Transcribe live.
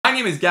My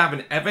name is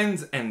Gavin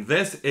Evans and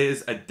this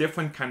is a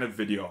different kind of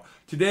video.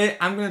 Today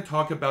I'm going to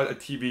talk about a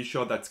TV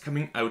show that's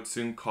coming out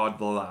soon called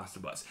The Last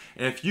of Us.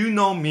 And if you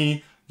know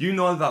me, you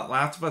know that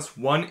Last of Us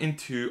 1 and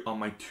 2 are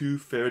my two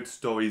favorite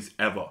stories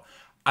ever.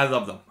 I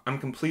love them. I'm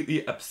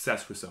completely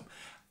obsessed with them.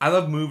 I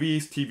love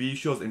movies, TV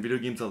shows, and video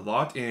games a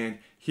lot, and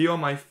here are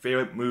my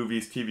favorite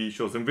movies, TV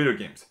shows, and video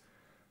games.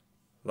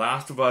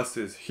 Last of Us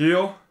is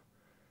here.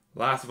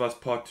 Last of Us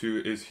Part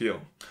 2 is here.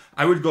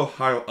 I would go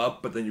higher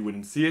up, but then you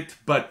wouldn't see it.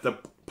 But the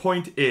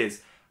point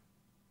is,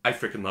 I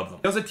freaking love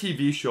them. There's a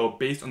TV show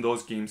based on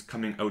those games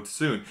coming out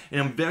soon,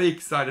 and I'm very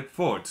excited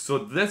for it. So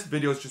this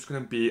video is just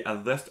going to be a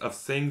list of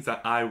things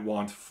that I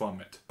want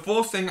from it. The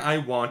first thing I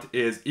want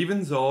is,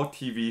 even though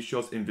TV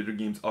shows and video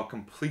games are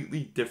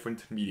completely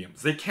different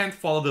mediums, they can't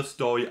follow the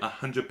story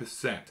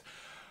 100%.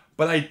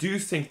 But I do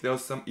think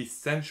there's some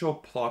essential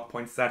plot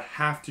points that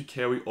have to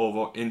carry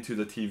over into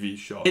the TV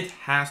show. It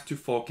has to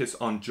focus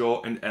on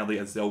Joel and Ellie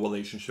as their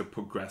relationship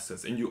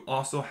progresses. And you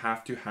also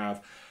have to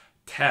have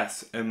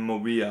Tess and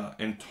Maria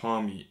and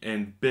Tommy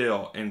and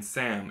Bill and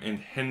Sam and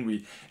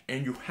Henry.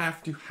 And you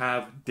have to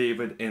have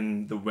David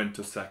in the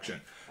winter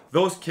section.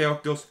 Those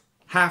characters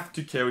have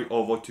to carry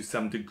over to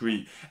some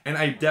degree. And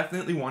I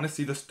definitely want to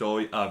see the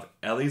story of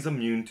Ellie's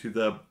immune to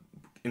the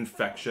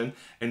infection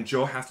and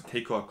Joe has to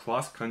take her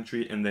across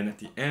country, and then at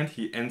the end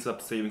he ends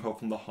up saving her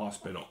from the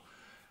hospital.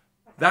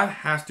 That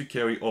has to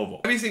carry over.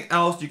 Everything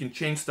else you can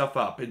change stuff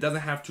up. It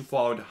doesn't have to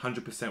follow it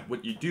 100%.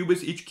 What you do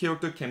with each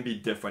character can be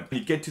different. When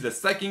you get to the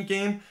second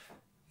game,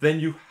 then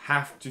you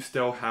have to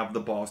still have the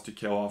balls to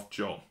kill off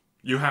Joe.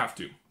 You have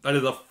to. That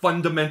is a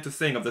fundamental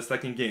thing of the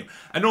second game.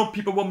 I know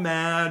people were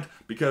mad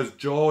because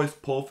Joe is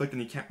perfect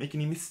and he can't make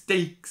any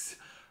mistakes,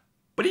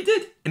 but he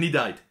did, and he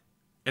died.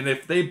 And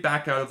if they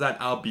back out of that,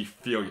 I'll be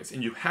furious.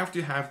 And you have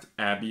to have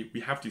Abby.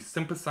 We have to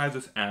sympathize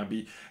with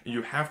Abby. And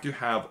you have to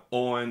have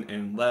Owen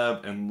and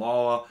Lev and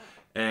Laura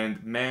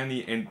and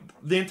Manny and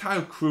the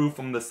entire crew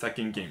from the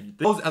second game.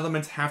 Those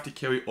elements have to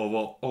carry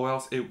over, or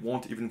else it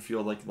won't even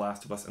feel like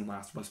Last of Us and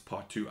Last of Us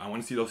Part 2. I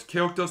want to see those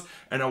characters,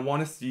 and I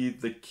want to see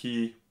the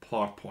key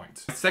plot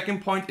points. The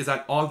second point is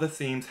that all the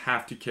themes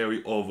have to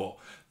carry over.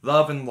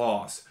 Love and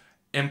loss,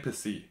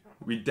 empathy,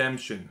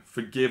 redemption,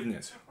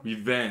 forgiveness,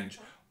 revenge.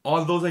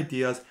 All those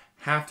ideas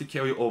have to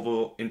carry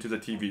over into the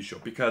TV show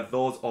because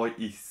those are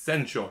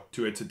essential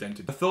to its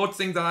identity. The third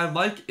thing that I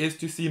like is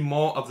to see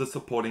more of the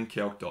supporting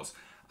characters.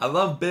 I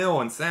love Bill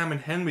and Sam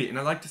and Henry, and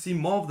I like to see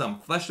more of them,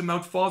 flesh them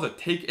out further,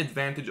 take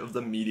advantage of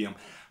the medium.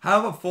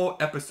 Have a full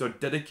episode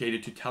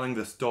dedicated to telling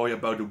the story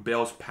about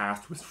Bill's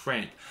past with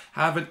Frank.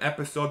 Have an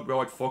episode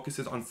where it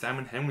focuses on Sam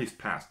and Henry's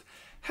past.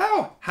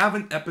 Hell, have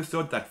an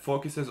episode that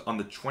focuses on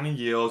the 20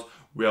 years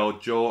where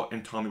Joel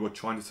and Tommy were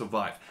trying to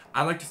survive.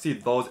 I like to see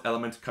those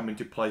elements come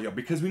into play here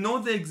because we know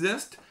they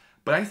exist,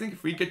 but I think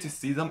if we get to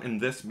see them in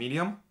this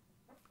medium,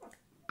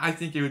 I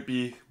think it would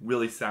be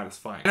really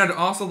satisfying. And I'd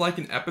also like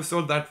an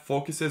episode that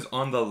focuses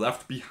on the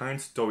Left Behind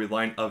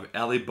storyline of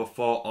Ellie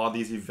before all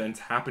these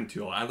events happen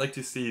to her. I'd like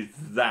to see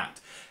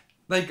that.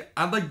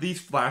 I'd like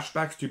these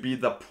flashbacks to be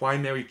the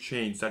primary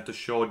change that the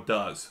show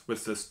does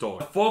with this story.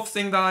 The fourth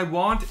thing that I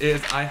want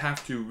is I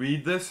have to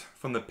read this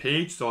from the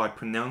page so I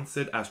pronounce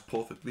it as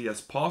perfectly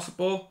as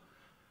possible.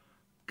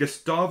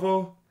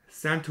 Gustavo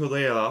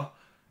Santaolalla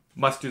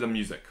must do the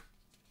music.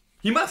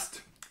 He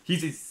must!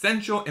 He's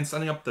essential in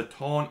setting up the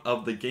tone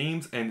of the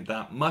games, and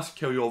that must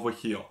carry over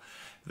here.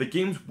 The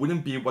games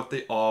wouldn't be what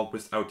they are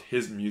without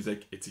his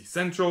music. It's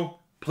essential.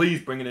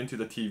 Please bring it into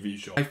the TV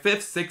show. My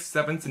 5th,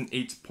 6th, 7th, and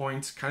 8th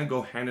points kind of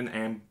go hand in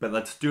hand, but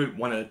let's do it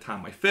one at a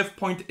time. My 5th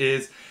point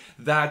is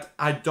that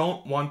I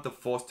don't want the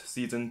first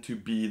season to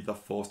be the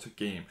first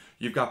game.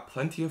 You've got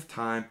plenty of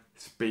time,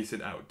 space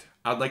it out.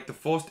 I'd like the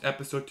first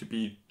episode to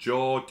be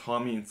Joel,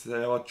 Tommy, and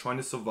Sarah trying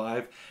to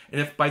survive,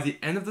 and if by the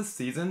end of the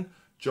season,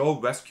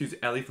 Joel rescues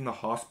Ellie from the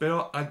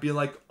hospital, I'd be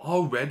like,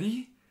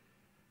 already?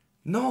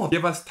 No,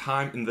 give us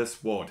time in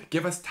this world.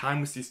 Give us time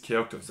with these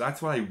characters.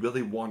 That's what I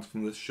really want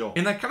from this show.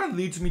 And that kind of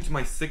leads me to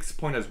my 6th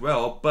point as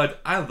well,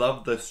 but I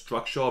love the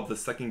structure of the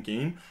second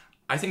game.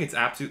 I think it's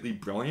absolutely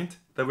brilliant.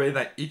 The way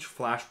that each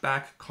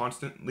flashback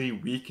constantly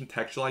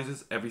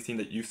recontextualizes everything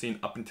that you've seen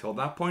up until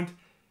that point.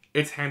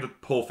 It's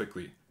handled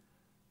perfectly.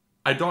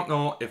 I don't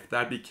know if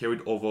that'd be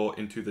carried over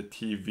into the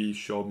TV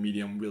show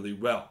medium really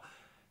well.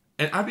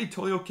 And I'd be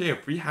totally okay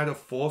if we had a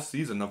full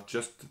season of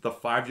just the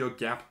 5-year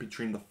gap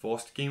between the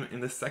first game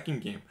and the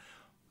second game.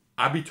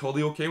 I'd be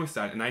totally okay with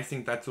that, and I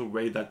think that's a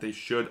way that they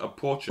should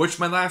approach it. Which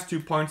my last 2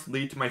 points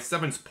lead to my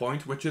 7th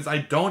point, which is I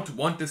don't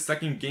want the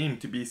second game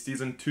to be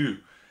season 2.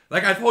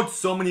 I've heard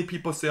so many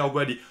people say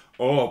already,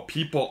 oh,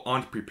 people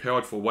aren't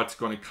prepared for what's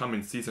going to come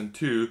in season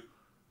 2.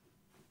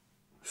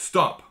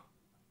 Stop.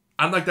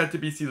 I'd like that to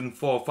be season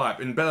 4 or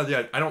 5, and better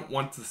yet, I don't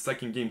want the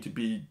second game to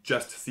be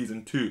just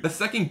season 2. The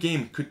second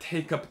game could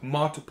take up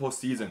multiple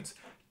seasons.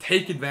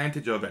 Take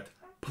advantage of it.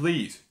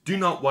 Please, do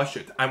not rush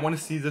it. I want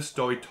to see this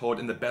story told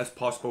in the best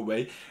possible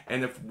way,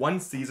 and if one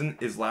season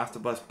is Last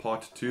of Us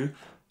Part 2,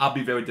 I'll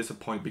be very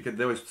disappointed because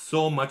there is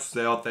so much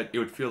there that it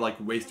would feel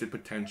like wasted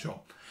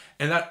potential.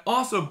 And that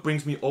also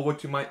brings me over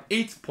to my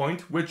 8th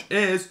point, which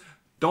is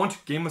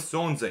don't Game of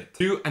Thrones it.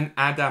 Do an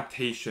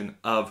adaptation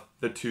of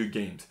the two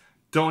games.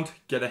 Don't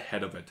get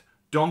ahead of it.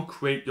 Don't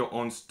create your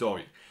own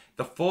story.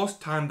 The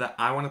first time that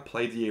I want to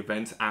play the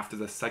events after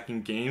the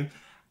second game,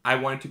 I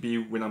want it to be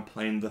when I'm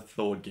playing the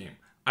third game.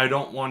 I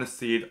don't want to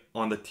see it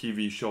on the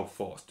TV show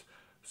first.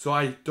 So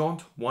I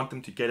don't want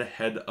them to get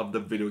ahead of the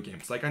video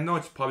games. Like, I know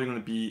it's probably going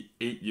to be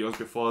 8 years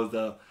before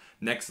the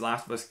next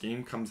Last of Us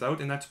game comes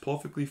out, and that's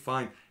perfectly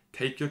fine.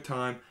 Take your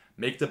time,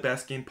 make the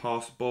best game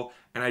possible,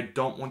 and I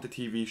don't want the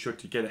TV show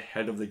to get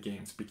ahead of the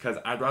games because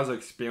I'd rather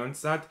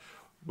experience that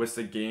with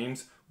the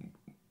games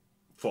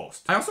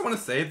first. I also want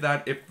to say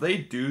that if they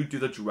do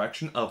the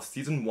direction of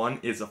Season 1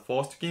 is the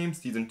first game,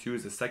 Season 2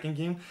 is the second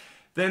game,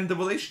 then the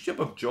relationship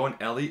of Joe and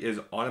Ellie is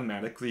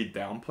automatically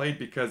downplayed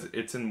because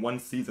it's in one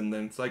season.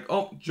 Then it's like,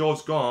 oh,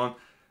 Joe's gone.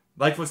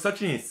 Like, for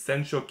such an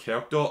essential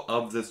character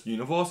of this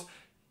universe,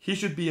 he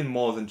should be in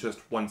more than just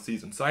one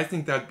season. So I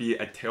think that'd be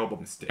a terrible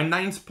mistake. And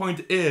 9th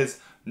point is,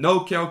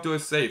 no character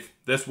is safe.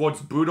 This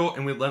world's brutal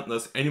and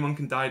relentless. Anyone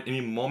can die at any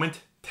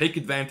moment. Take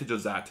advantage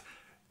of that.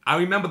 I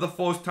remember the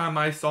first time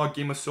I saw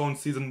Game of Thrones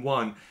Season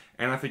 1,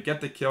 and I forget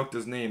the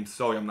character's name.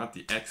 Sorry, I'm not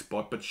the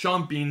expert, but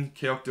Sean Bean's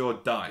character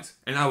dies.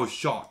 And I was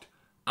shocked.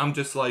 I'm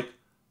just like,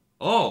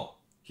 oh,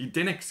 he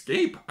didn't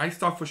escape. I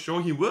thought for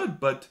sure he would,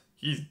 but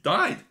he's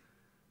died.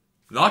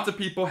 Lots of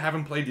people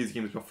haven't played these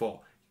games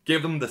before.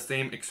 Give them the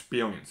same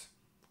experience.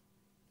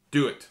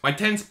 Do it. My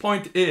 10th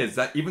point is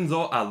that even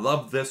though I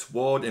love this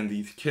world and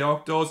these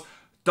characters,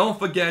 don't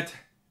forget,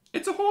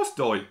 it's a horror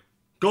story.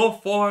 Go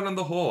forward on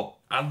the horror.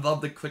 I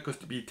love the clickers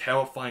to be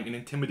terrifying and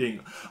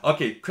intimidating.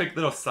 Okay, quick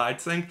little side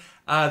thing.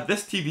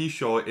 This TV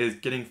show is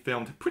getting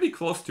filmed pretty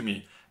close to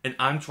me, and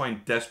I'm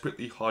trying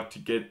desperately hard to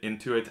get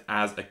into it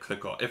as a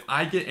clicker. If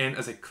I get in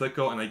as a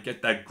clicker and I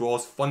get that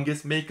gross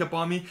fungus makeup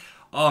on me,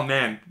 oh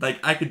man, like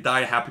I could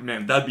die a happy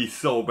man. That'd be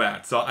so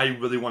bad. So I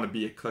really want to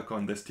be a clicker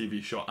on this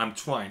TV show. I'm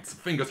trying, so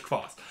fingers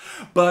crossed.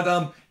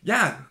 But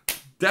yeah,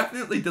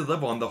 definitely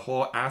deliver on the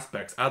horror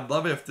aspects. I'd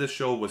love it if this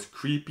show was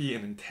creepy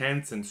and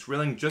intense and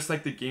thrilling just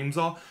like the games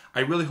are.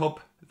 I really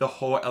hope the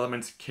horror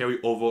elements carry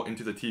over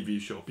into the TV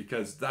show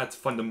because that's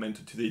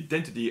fundamental to the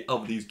identity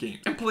of these games.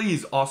 And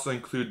please also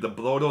include the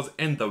bloaters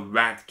and the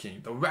Rat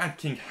King. The Rat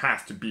King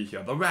has to be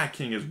here. The Rat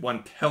King is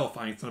one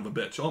terrifying son of a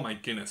bitch. Oh my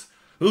goodness.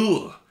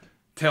 Ugh.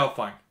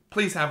 Terrifying.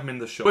 Please have him in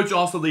the show. Which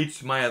also leads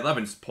to my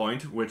 11th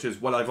point, which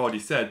is what I've already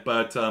said,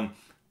 but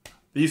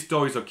these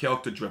stories are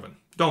character driven.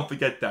 Don't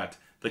forget that.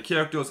 The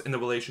characters and the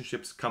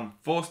relationships come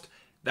first.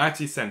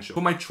 That's essential.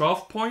 For my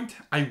 12th point,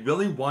 I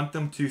really want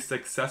them to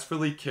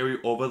successfully carry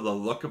over the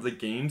look of the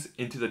games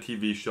into the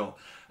TV show.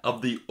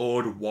 Of the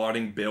old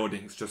rotting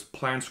buildings, just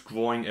plants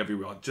growing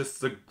everywhere,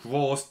 just the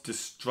gross,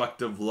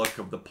 destructive look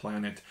of the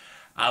planet.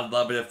 I'd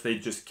love it if they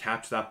just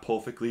capture that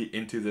perfectly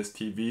into this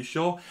TV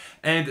show.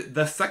 And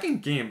the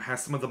second game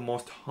has some of the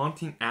most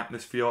haunting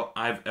atmosphere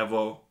I've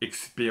ever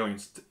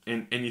experienced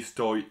in any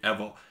story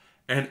ever.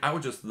 And I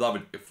would just love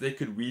it if they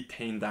could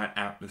retain that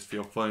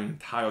atmosphere for an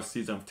entire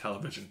season of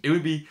television. It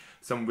would be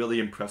some really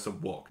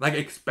impressive work. Like,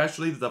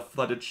 especially the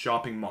flooded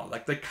shopping mall.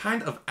 Like, the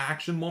kind of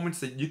action moments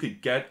that you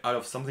could get out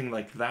of something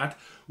like that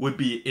would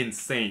be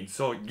insane.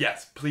 So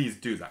yes, please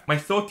do that. My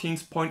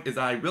 13th point is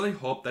that I really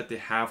hope that they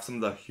have some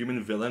of the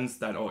human villains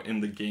that are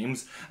in the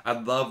games.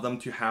 I'd love them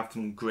to have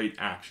some great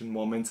action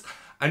moments.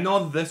 I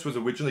know this was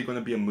originally going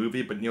to be a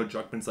movie, but Neil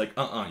Druckmann's like,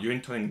 you're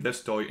turning this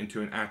story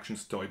into an action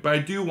story. But I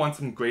do want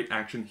some great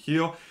action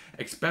here,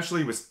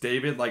 especially with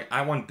David. Like,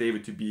 I want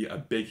David to be a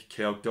big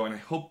character, and I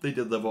hope they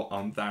deliver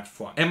on that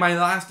front. And my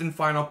last and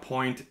final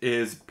point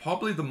is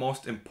probably the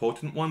most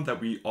important one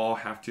that we all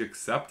have to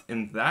accept,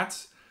 and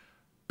that's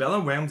Bella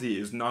Ramsey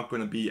is not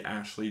going to be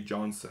Ashley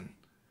Johnson.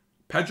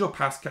 Pedro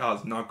Pascal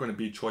is not going to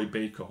be Troy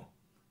Baker.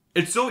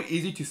 It's so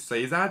easy to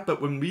say that,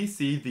 but when we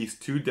see these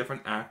two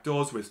different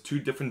actors with two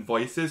different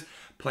voices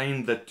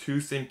playing the two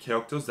same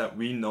characters that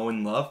we know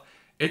and love,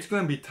 it's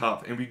going to be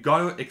tough, and we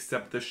gotta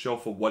accept this show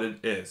for what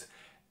it is.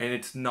 And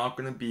it's not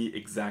going to be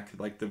exactly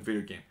like the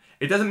video game.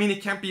 It doesn't mean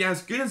it can't be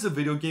as good as the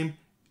video game.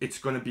 It's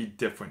going to be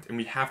different, and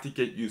we have to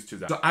get used to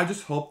that. So I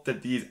just hope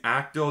that these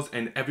actors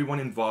and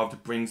everyone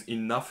involved brings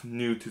enough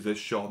new to this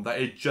show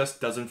that it just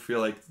doesn't feel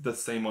like the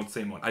same old.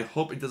 I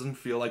hope it doesn't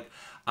feel like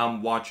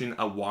I'm watching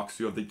a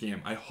walkthrough of the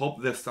game. I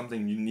hope there's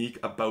something unique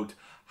about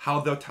how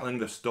they're telling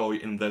the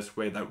story in this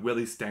way that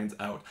really stands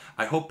out.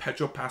 I hope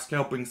Pedro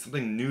Pascal brings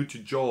something new to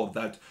Joel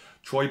that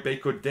Troy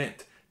Baker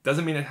didn't.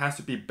 Doesn't mean it has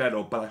to be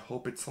better, but I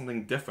hope it's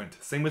something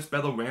different. Same with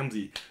Bella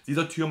Ramsey. These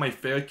are two of my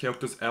favorite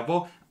characters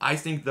ever. I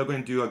think they're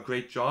going to do a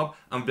great job.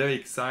 I'm very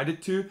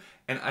excited to,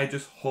 and I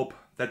just hope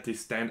that they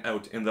stand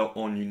out in their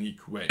own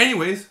unique way.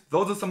 Anyways,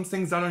 those are some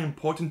things that are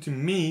important to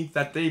me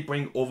that they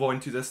bring over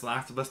into this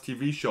Last of Us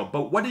TV show.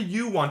 But what do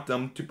you want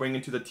them to bring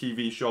into the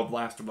TV show of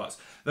Last of Us?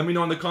 Let me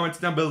know in the comments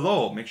down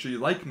below. Make sure you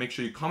like, make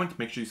sure you comment,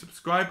 make sure you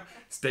subscribe.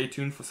 Stay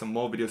tuned for some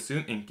more videos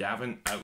soon, and Gavin out.